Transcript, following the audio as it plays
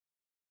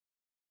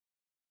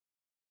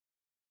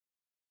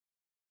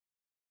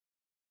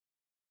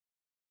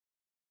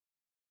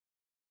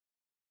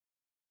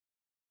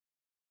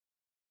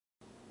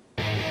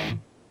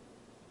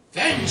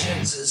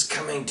Vengeance is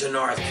coming to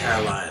North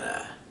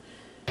Carolina.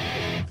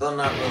 Though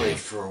not really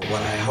for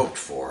what I hoped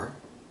for.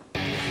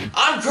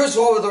 I'm Chris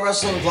Wolvie, the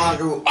wrestling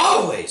vlogger who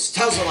always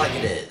tells it like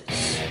it is.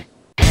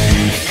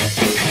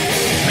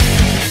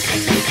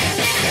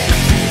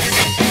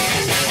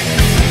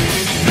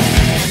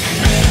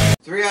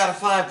 Three out of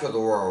 5 for the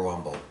Royal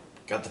Rumble.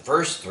 Got the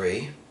first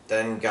 3,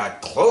 then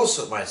got close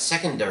with my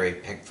secondary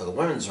pick for the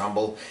Women's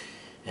Rumble,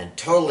 and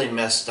totally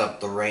messed up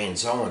the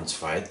Reigns-Owens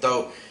fight,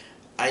 though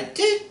I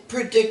did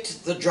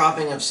predict the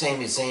dropping of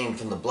Sami Zayn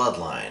from the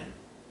Bloodline.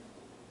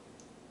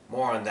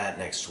 More on that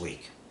next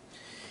week.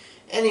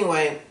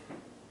 Anyway,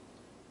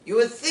 you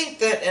would think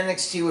that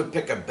NXT would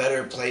pick a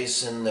better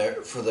place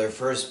for their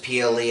first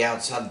PLE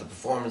outside the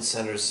Performance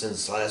Center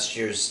since last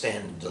year's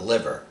Stand and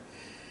Deliver.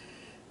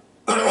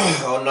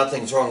 Oh,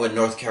 nothing's wrong with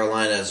North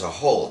Carolina as a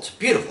whole. It's a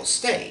beautiful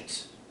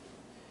state.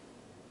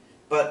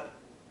 But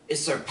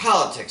it's their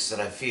politics that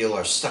I feel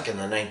are stuck in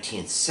the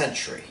 19th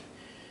century.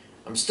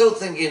 I'm still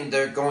thinking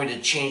they're going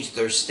to change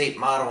their state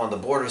motto on the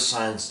border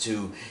signs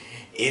to,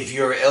 "If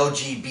you're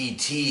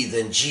LGBT,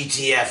 then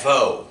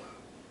GTFO."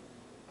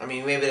 I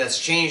mean, maybe that's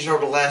changed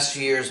over the last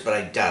few years, but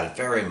I doubt it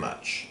very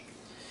much.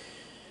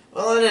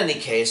 Well, in any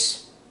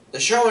case, the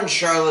show in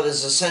Charlotte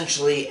is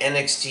essentially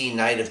NXT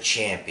Night of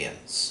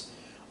Champions.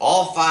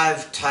 All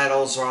 5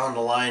 titles are on the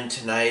line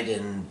tonight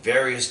in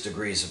various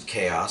degrees of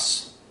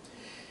chaos.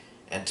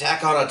 And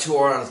tack on a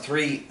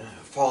 2-out-of-3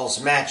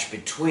 falls match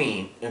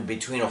between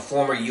a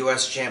former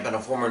U.S. champ and a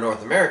former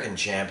North American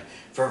champ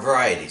for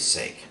variety's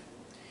sake.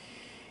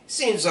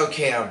 Seems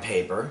okay on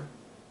paper,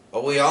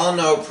 but we all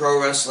know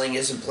pro wrestling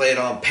isn't played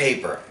on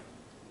paper.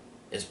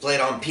 It's played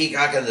on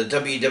Peacock and the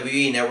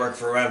WWE Network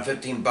for around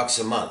 $15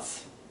 a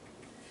month.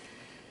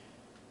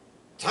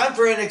 Time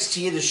for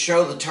NXT to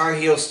show the Tar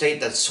Heel state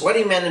that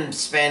sweaty men in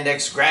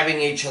spandex grabbing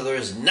each other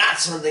is not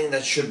something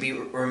that should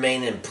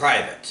remain in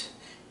private.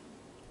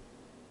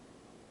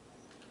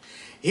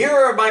 Here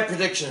are my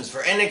predictions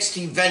for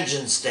NXT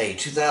Vengeance Day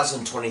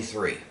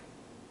 2023.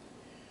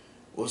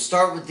 We'll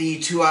start with the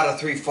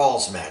 2-out-of-3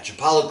 falls match,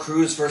 Apollo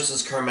Crews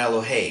versus Carmelo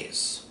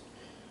Hayes.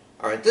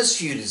 Alright, this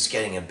feud is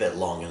getting a bit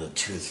long in the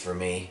tooth for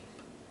me,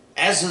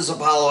 as is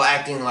Apollo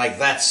acting like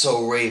that's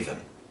so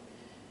Raven.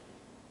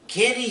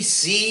 Can't he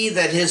see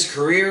that his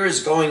career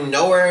is going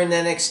nowhere in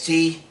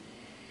NXT?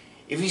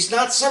 If he's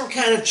not some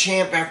kind of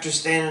champ after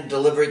Stand and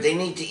Deliver, they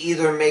need to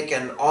either make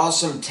an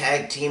awesome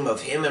tag team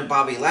of him and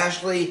Bobby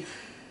Lashley,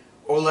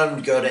 or let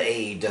him go to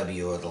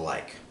AEW or the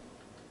like.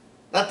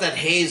 Not that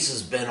Hayes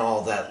has been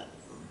all that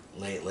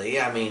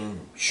lately. I mean,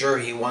 sure,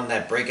 he won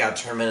that breakout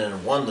tournament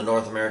and won the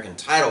North American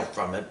title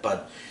from it,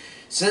 but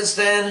since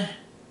then,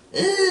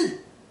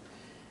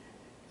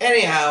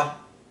 Anyhow,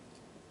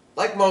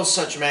 like most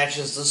such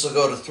matches, this will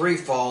go to 3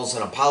 falls,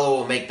 and Apollo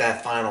will make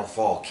that final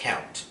fall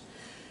count.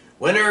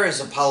 Winner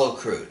is Apollo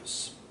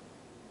Crews.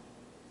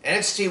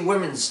 NXT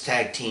Women's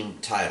Tag Team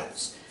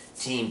titles.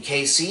 Team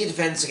KC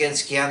defends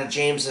against Kiana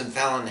James and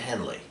Fallon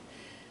Henley.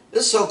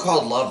 This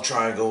so-called love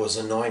triangle was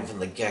annoying from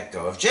the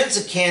get-go. If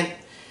Jensen can't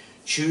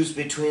choose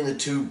between the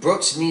two,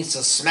 Brooks needs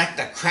to smack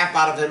the crap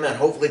out of him and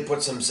hopefully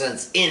put some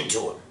sense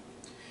into him.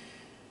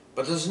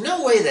 But there's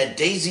no way that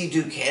Daisy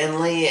Duke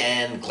Henley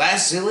and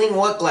Glass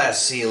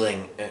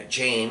Ceiling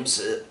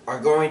James are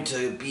going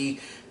to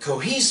be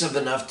cohesive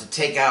enough to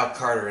take out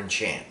Carter and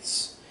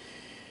Chance.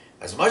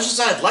 As much as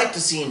I'd like to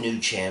see new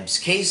champs,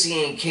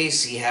 Casey and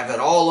Casey have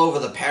it all over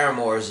the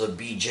paramours of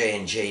BJ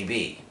and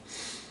JB.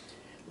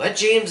 Let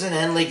James and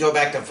Henley go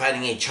back to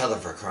fighting each other,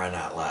 for crying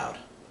out loud.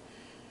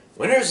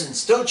 Winners and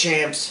still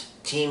champs,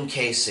 Team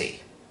KC.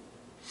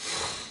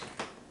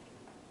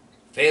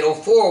 Fatal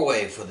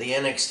 4-way for the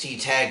NXT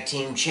Tag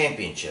Team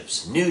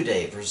Championships. New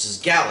Day versus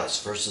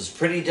Gallus versus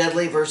Pretty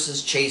Deadly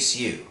versus Chase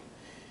U.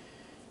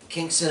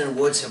 Kingston and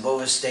Woods have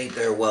overstayed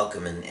their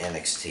welcome in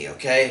NXT,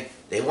 okay?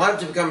 They wanted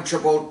to become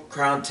Triple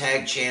Crown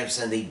Tag Champs,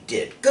 and they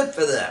did. Good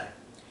for them.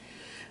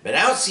 But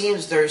now it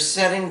seems they're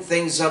setting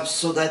things up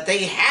so that they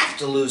have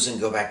to lose and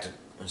go back to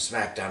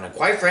SmackDown. And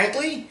quite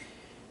frankly,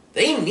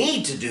 they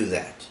need to do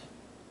that.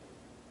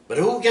 But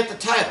who will get the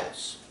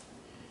titles?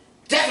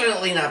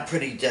 Definitely not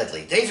Pretty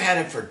Deadly. They've had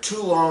it for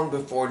too long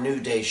before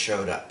New Day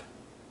showed up.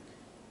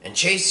 And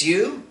Chase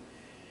U?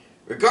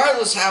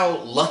 Regardless how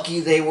lucky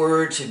they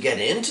were to get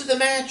into the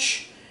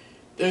match,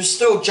 they're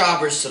still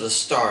jobbers to the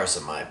stars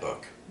in my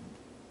book.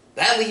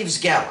 That leaves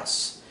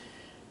Gallus.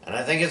 And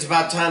I think it's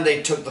about time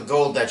they took the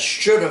gold that they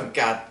should have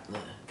got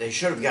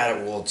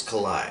at Worlds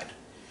Collide.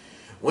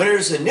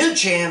 Winners and new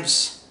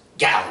champs,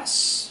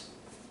 Gallus.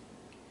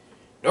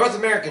 North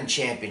American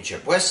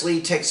Championship.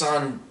 Wesley takes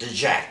on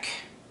Dijak.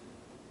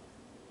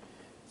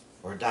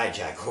 Or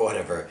Dijak, or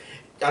whatever.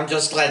 I'm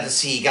just glad to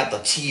see he got the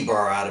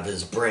T-bar out of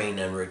his brain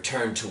and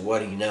returned to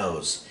what he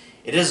knows.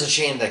 It is a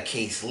shame that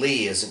Keith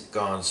Lee isn't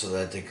gone so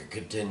that they could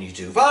continue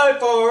to fight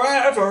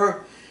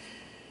forever.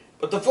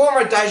 But the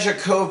former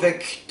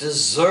Dijakovic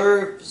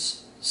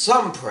deserves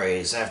some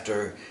praise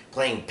after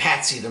playing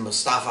patsy to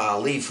Mustafa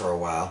Ali for a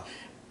while.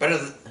 Better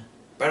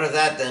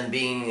that than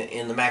being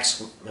in the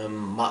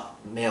Maximum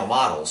Male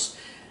Models.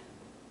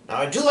 Now,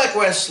 I do like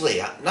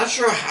Wesley. I'm not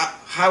sure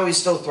how he's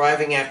still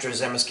thriving after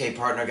his MSK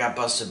partner got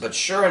busted, but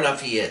sure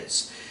enough he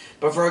is.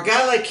 But for a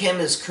guy like him,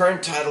 his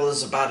current title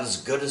is about as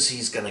good as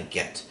he's going to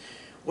get.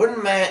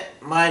 Wouldn't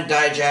mind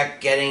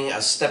Dijak getting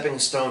a stepping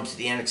stone to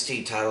the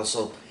NXT title,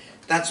 so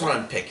that's what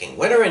I'm picking.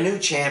 Winner and new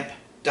champ,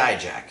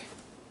 Dijak.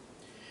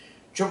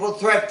 Triple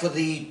threat for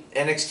the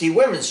NXT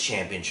Women's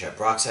Championship.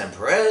 Roxanne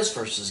Perez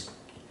versus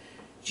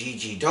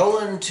Gigi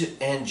Dolan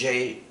and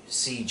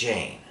JC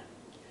Jane.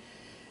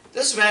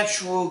 This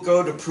match will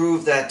go to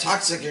prove that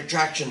Toxic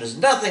Attraction is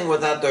nothing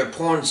without their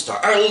porn star,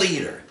 our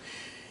leader.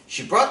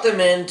 She brought them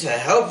in to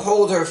help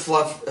hold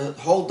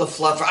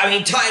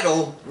the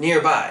title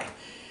nearby.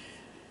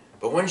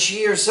 But when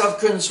she herself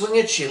couldn't swing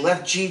it, she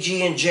left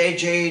Gigi and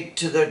JJ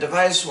to their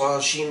device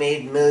while she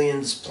made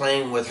millions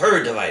playing with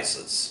her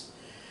devices.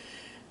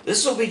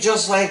 This will be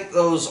just like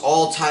those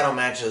all-title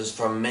matches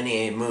from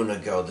many a moon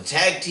ago. The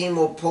tag team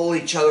will pull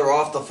each other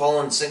off the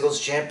fallen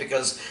singles champ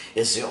because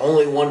it's the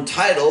only one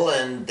title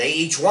and they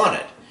each want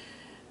it.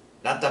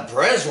 Not that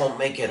Perez won't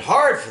make it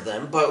hard for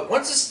them, but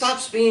once it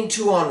stops being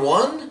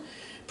 2-on-1,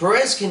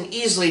 Perez can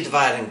easily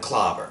divide and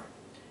clobber.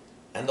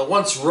 And the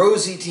once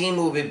rosy team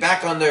will be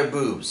back on their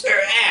boobs. Their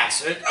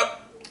ass!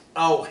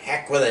 Oh,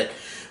 heck with it.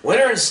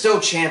 Winner and still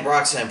champ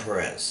Roxanne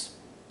Perez.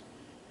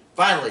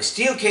 Finally,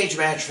 steel cage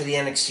match for the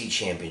NXT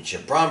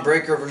Championship. Braun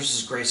Breaker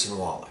versus Grayson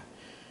Waller.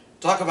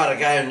 Talk about a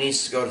guy who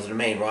needs to go to the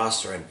main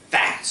roster and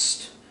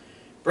fast.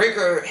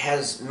 Breaker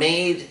has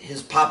made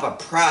his papa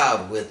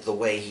proud with the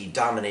way he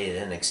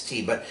dominated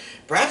NXT, but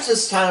perhaps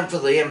it's time for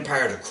the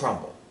Empire to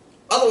crumble.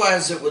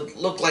 Otherwise, it would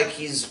look like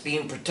he's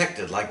being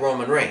protected like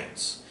Roman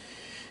Reigns.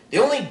 The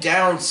only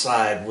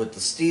downside with the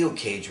steel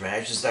cage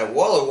match is that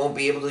Waller won't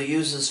be able to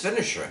use his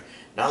finisher.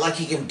 Not like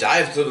he can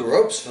dive through the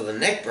ropes for the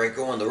neck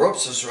breaker when the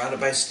ropes are surrounded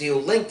by a steel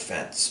link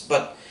fence.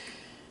 But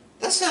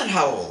that's not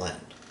how it will end.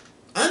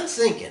 I'm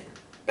thinking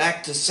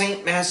back to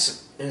St.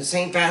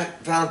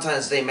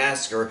 Valentine's Day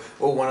Massacre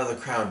or one of the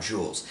Crown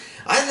Jewels.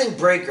 I think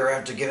Breaker,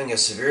 after giving a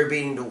severe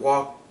beating to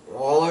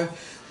Waller,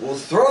 will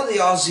throw the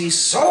Aussie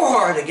so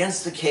hard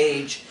against the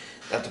cage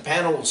that the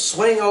panel will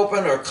swing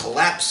open or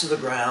collapse to the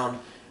ground,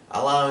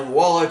 allowing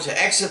Waller to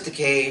exit the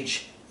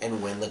cage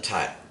and win the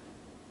title.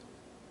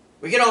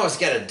 We can always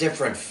get a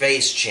different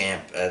face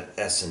champ at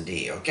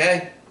S&D,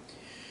 okay?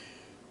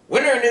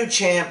 Winner and new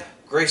champ,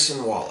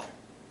 Grayson Waller.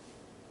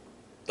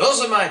 Those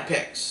are my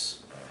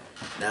picks.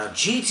 Now,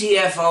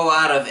 GTFO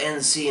out of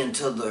NC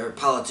until their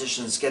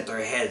politicians get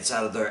their heads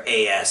out of their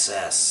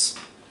ASS.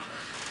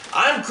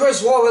 I'm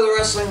Chris War with the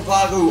Wrestling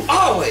Vlog, who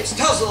always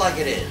tells it like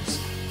it is.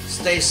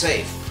 Stay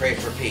safe, pray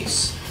for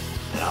peace,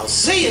 and I'll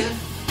see you